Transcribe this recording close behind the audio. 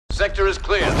sector is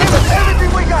clear. Give us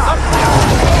everything we got!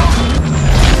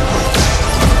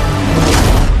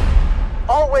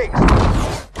 All wings!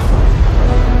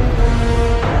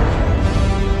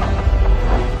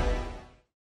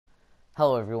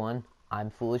 Hello everyone, I'm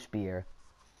Foolish Beer.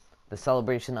 The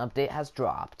celebration update has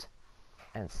dropped,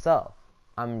 and so,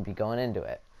 I'm going to be going into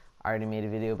it. I already made a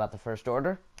video about the First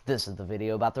Order. This is the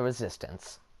video about the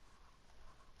Resistance.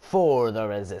 For the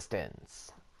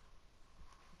Resistance.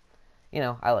 You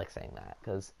know, I like saying that,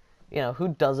 because, you know, who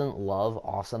doesn't love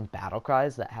awesome battle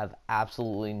cries that have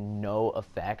absolutely no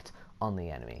effect on the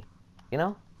enemy? You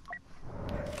know?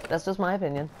 That's just my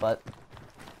opinion, but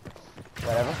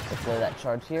whatever. Let's play that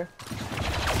charge here.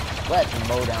 Let's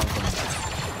mow down some guys.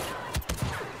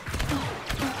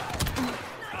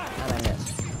 And I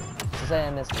missed. To say I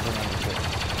missed is another two.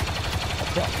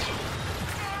 Let's go.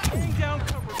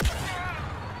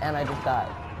 And I just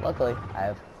died. Luckily, I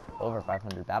have over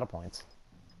 500 battle points.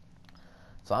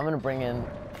 So I'm going to bring in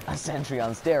a sentry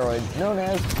on steroids known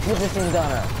as the Missing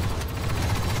Gunner.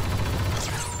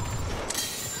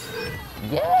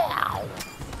 Yeah!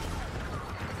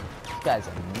 These guys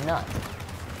are nuts.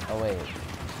 Oh wait.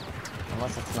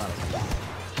 Unless it's not as bad.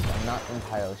 I'm not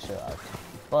entirely sure of.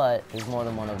 But there's more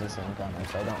than one of the same gunner,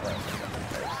 so I don't really think of them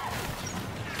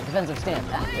first. Defensive stance,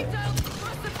 active.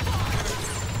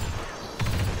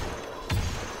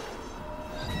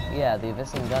 Yeah, the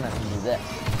Abyssinian Gunner can do this.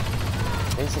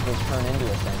 Basically turn into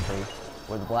a sentry,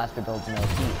 where the blaster builds no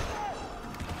heat.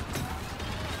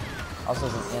 Also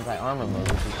has an anti-armor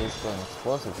mode, which is basically an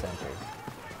explosive sentry.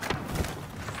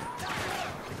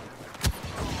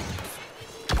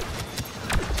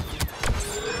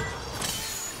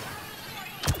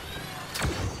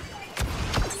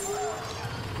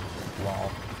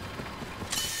 Lol.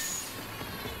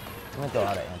 I'm gonna go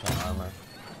out of anti-armor.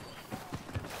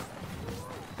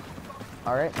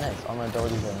 Alright, nice. All my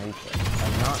abilities are unleashed.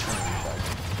 I'm not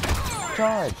unleashed.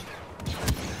 Charge!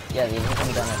 Yeah, the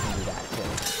Abyssinian Gunner can do that too.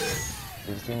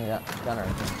 The Abyssinian Gunner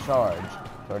can charge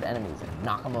toward enemies and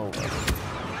knock them over.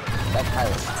 That's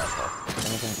highly powerful.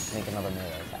 Then you can make another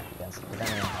melee attack against it,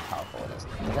 depending on how powerful it is.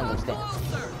 Defensive stance.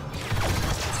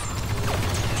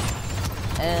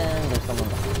 And there's someone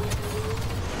behind me.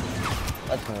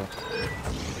 Let's move.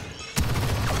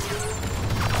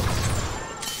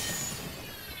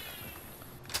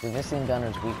 The Abyssinian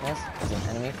Gunner's weakness is an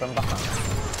enemy from behind.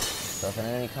 So if an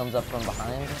enemy comes up from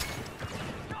behind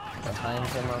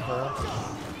him or her,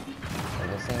 the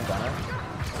Abyssinian Gunner,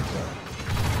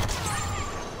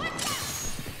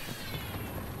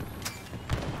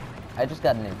 I just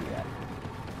got an idea.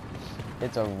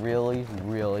 It's a really,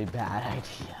 really bad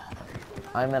idea.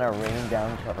 I'm gonna rain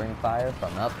down covering fire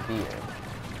from up here.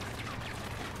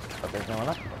 But there's no one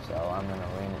up here, so I'm gonna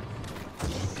rain it.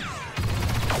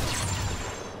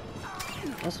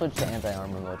 I'm gonna switch to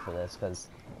anti-armor mode for this, because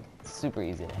it's super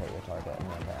easy to hit your target in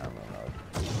anti-armor mode.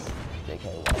 JK,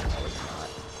 well, no, it's not.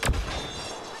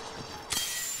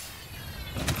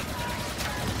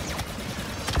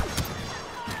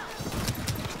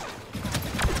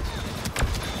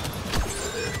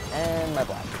 And my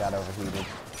blaster got overheated.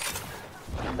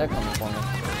 They're coming for me.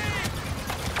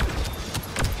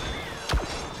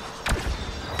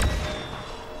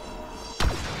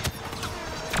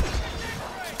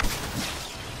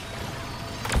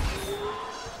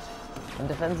 In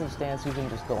defensive stance, you can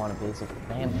just go on a basic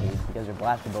rampage because your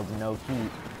blaster builds no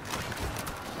heat.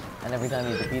 And every time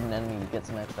you defeat an enemy, you get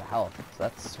some extra health. So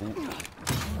that's sweet.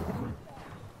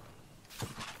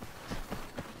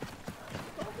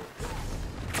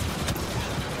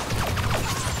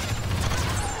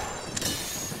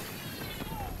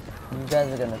 You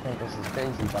guys are gonna think this is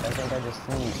crazy, but I think I just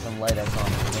sneezed from light I saw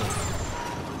on my face.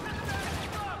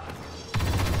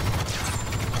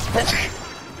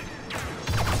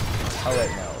 Oh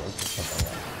wait, no, it was just something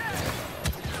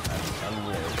else. I'm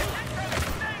weird.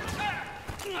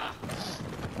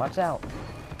 Watch out.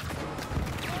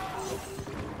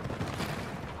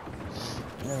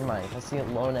 Never mind, if I see a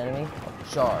lone enemy, I'll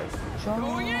charge. Charge!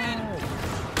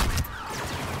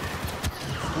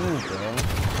 Dude, man.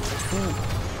 Dude.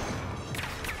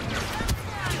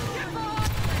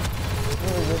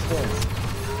 Resistance.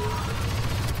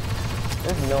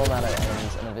 There's no amount of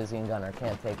enemies an Abyssinian Gunner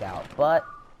can't take out, but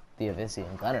the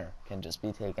Abyssinian Gunner can just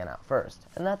be taken out first.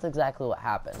 And that's exactly what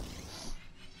happened.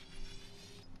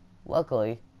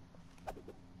 Luckily,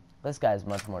 this guy's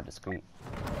much more discreet.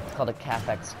 It's called a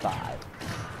CAFX-5.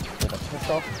 With a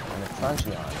pistol and a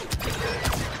truncheon.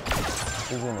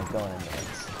 He's gonna go in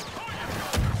this.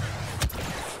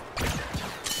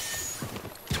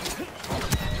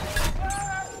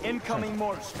 Incoming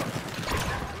mortar strike.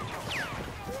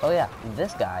 Oh yeah,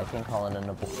 this guy can call in an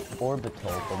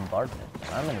orbital bombardment.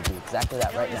 I'm gonna do exactly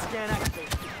that right now. Scan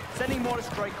activated. Sending mortar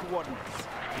strike coordinates.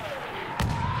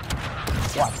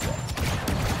 Watch this.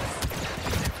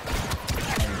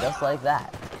 And just like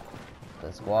that,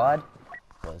 the squad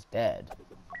was dead.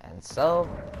 And so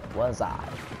was I.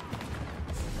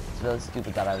 It's really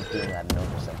stupid that I was doing that in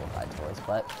oversimplified voice,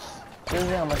 but it shows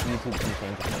you how much YouTube can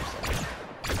change a person.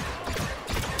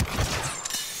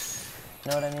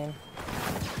 You know what I mean?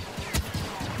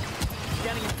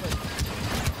 Scanning in place.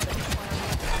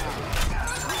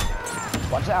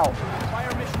 Watch out!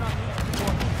 Fire mission on these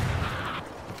coordinates.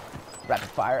 Rapid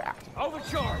fire active.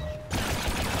 Overcharge.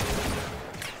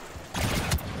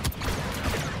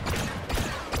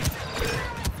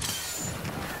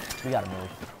 We gotta move.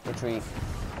 Retreat.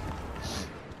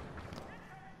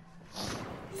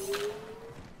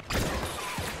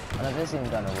 An Abyssinian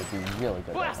gunner would be really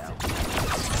good right now.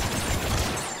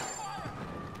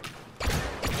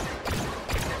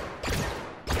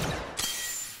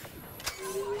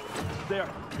 There,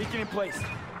 beacon in place.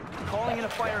 Calling in a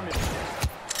fire mission.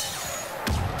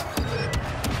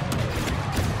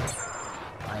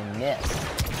 I missed.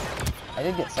 I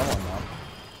did get someone though.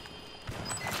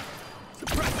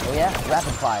 Oh yeah,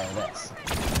 rapid fire this.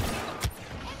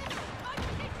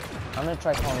 I'm gonna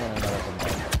try calling in another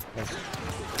bombardment.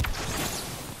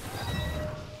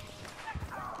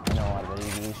 I know a lot of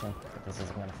radiation, but this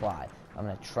isn't gonna fly. I'm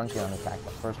gonna truncheon attack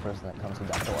the first person that comes through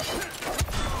that door.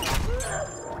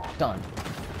 Done.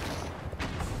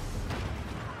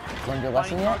 Learned your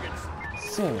lesson yet?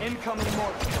 Soon. Incoming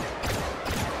mortar.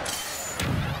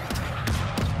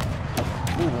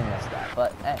 We missed that,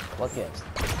 but hey, what gives?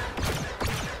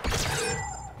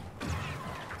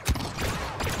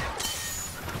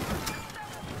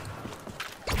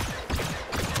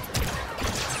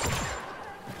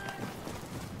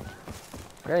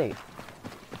 Great.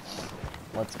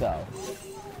 Let's go.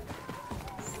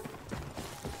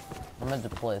 I'm gonna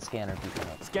deploy a scanner people.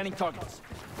 Scanning targets.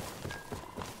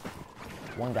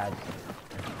 One guy.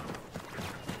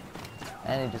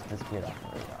 And he just disappeared off the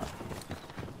radar.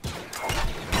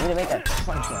 I'm gonna make a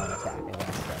truncheon attack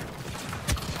against him.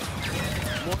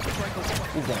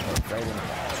 He's gonna hit right in the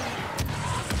ball.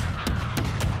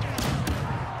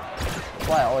 That's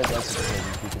why I always like to deploy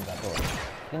these beacons at doors.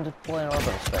 You can deploy an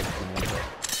orbital strike if you need it.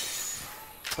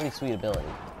 Pretty sweet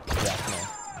ability, if you ask me.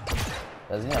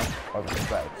 Because, you know, orbital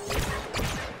strike.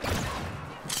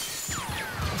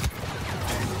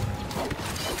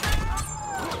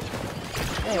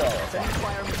 Anyway, Sending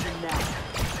fire mission now.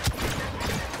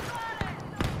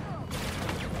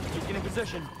 Beacon in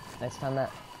position. next time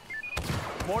that...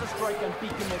 Mortar strike on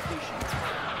beacon location.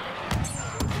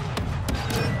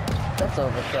 That's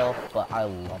overkill, but I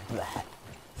love that.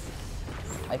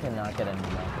 I cannot get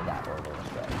enough of that orbital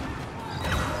strike.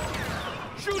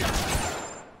 Shoutout!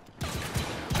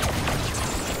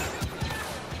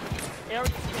 Area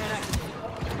scan activated.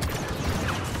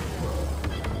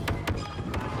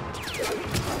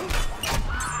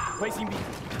 Placing beacon.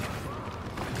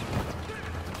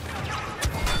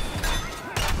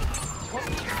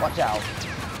 Watch out.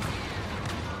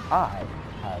 I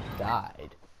have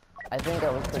died. I think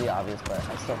that was pretty obvious, but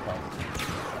I still felt it.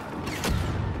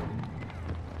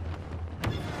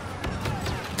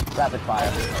 Rapid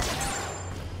fire.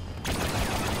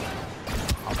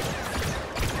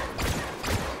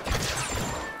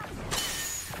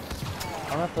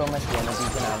 I'm gonna throw my scanner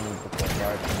beacon out and leave the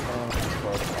courtyard. And someone can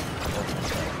close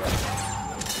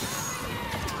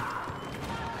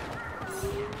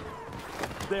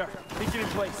There, beacon in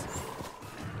place.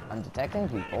 I'm detecting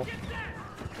people.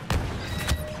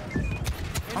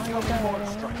 Incoming mortar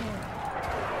strike.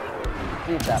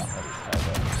 Leave that up.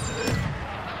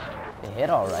 It hit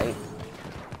alright.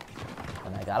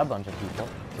 And I got a bunch of people.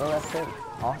 So that's good.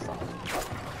 Awesome.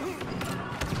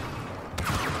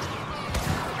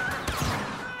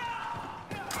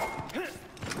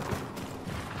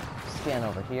 Scan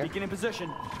over here. Beacon in position.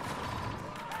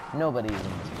 Nobody's in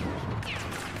this position.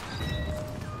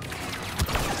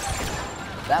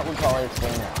 That would probably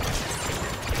explain that.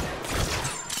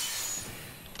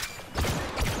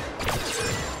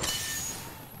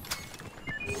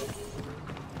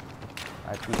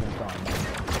 Alright, beacon's gone.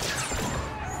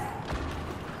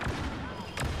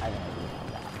 I don't know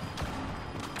about that.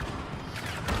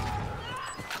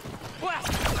 Blast!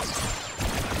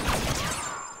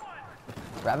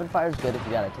 Rapid fire is good if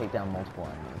you gotta take down multiple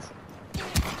enemies.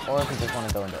 Or if you just want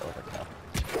to go into overkill.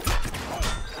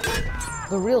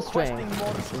 The real strength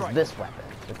is this weapon,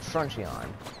 the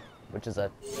truncheon, which is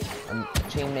a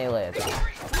chain melee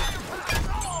attack.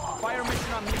 Fire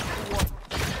mission on these coordinates.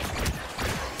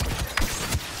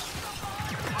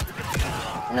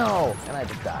 No! And I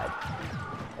just died.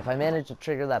 If I managed to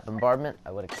trigger that bombardment,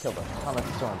 I would have killed a ton of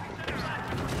stormtroopers.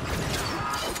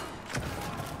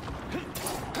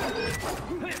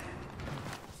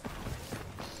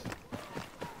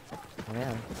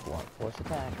 Man, blunt force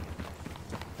attack.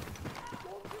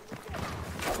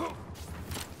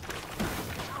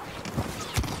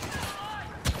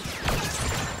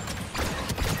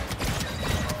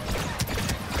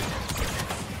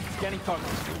 Scanning target.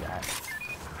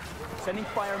 Sending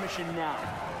fire mission now.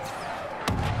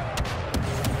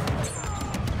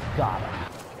 Got him.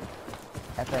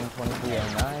 FN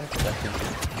 2309.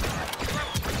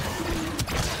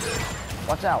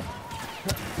 Watch out.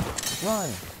 Run.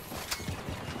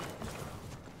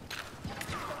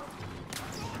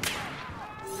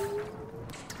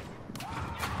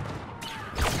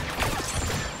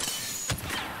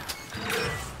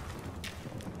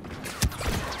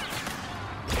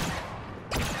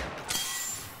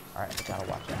 Alright, I gotta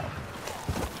watch out.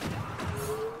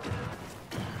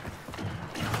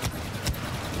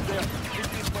 There,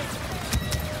 this is place.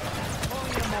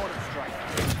 Calling in a mortar strike.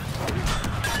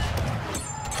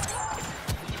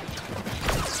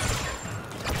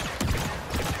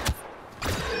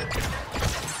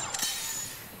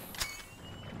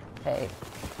 Hey,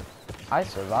 I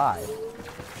survived.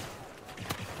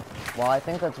 While I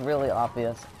think that's really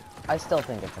obvious, I still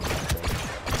think it's impressive.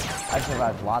 I've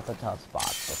survived lots of tough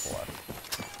spots before.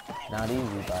 Not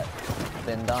easy, but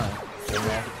been done. Been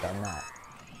there, done that.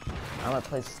 I'm gonna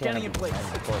place a scanning in place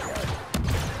in the courtyard.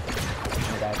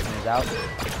 The guy comes out.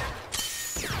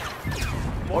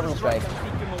 Orbital strike.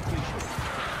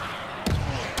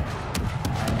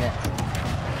 I missed.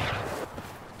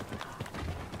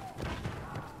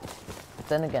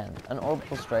 Then again, an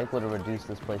orbital strike would have reduced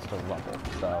this place to rubble,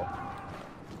 so...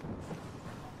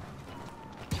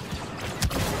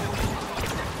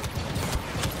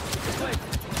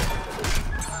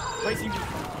 Placing.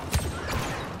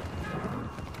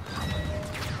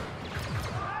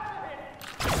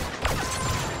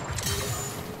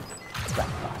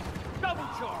 Double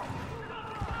charge.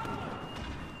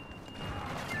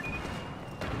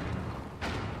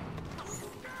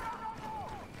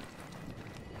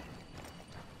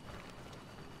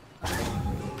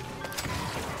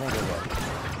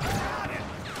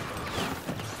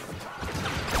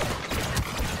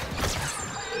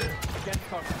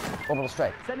 Orbital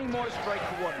strike. Sending mortar strike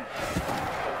to one.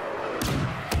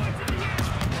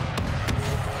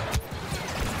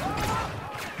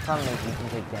 Comment you can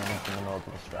take damage from an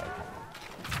orbital strike.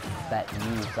 That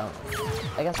you something.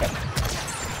 I guess that.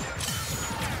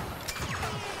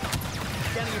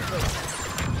 Scanning your place.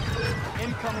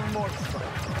 Incoming mortar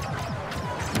strike.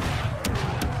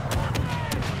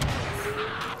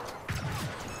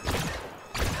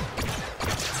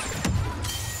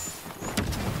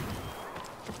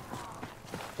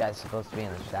 Guy's supposed to be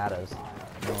in the shadows.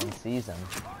 No one sees him.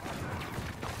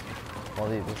 While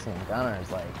the existing gunner is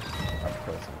like up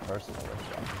close and personal with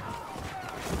them.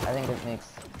 I think it makes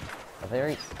a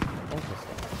very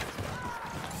interesting experience.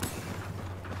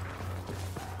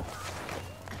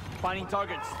 Finding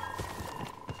targets.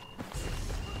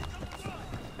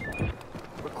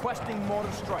 Requesting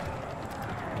mortar strike. I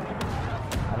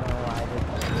don't know why I did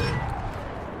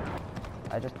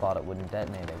that. I just thought it wouldn't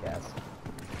detonate, I guess.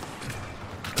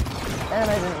 And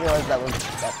I didn't realize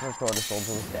that first order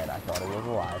soldier was dead. I thought he was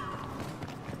alive.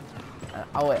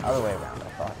 Oh wait, other way around. I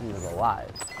thought he was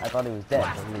alive. I thought he was dead,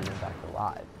 but he was in fact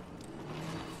alive.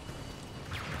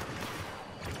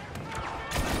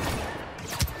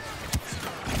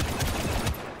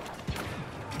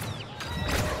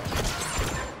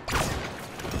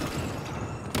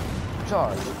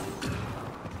 Charge.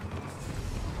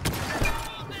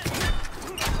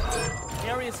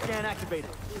 Area scan activated.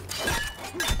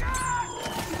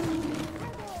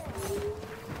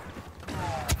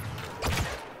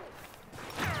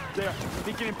 There,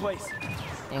 beacon in place.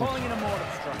 Calling in a mortar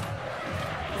strike.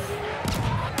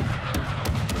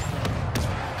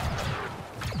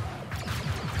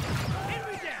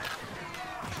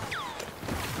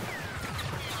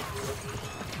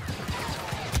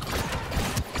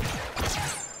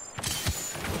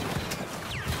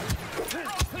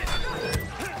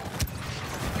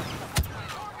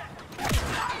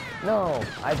 No,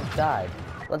 I just died.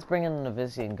 Let's bring in an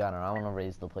Avician gunner. I want to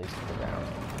raise the place to the ground.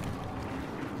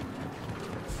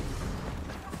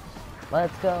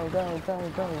 Let's go, go, go,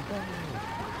 go, go.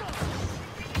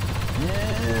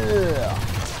 Yeah!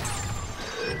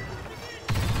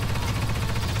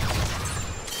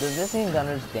 The Avician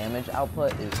gunner's damage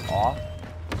output is off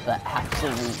the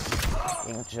absolute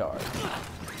fucking charge.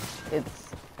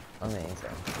 It's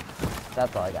amazing.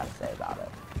 That's all I gotta say about it.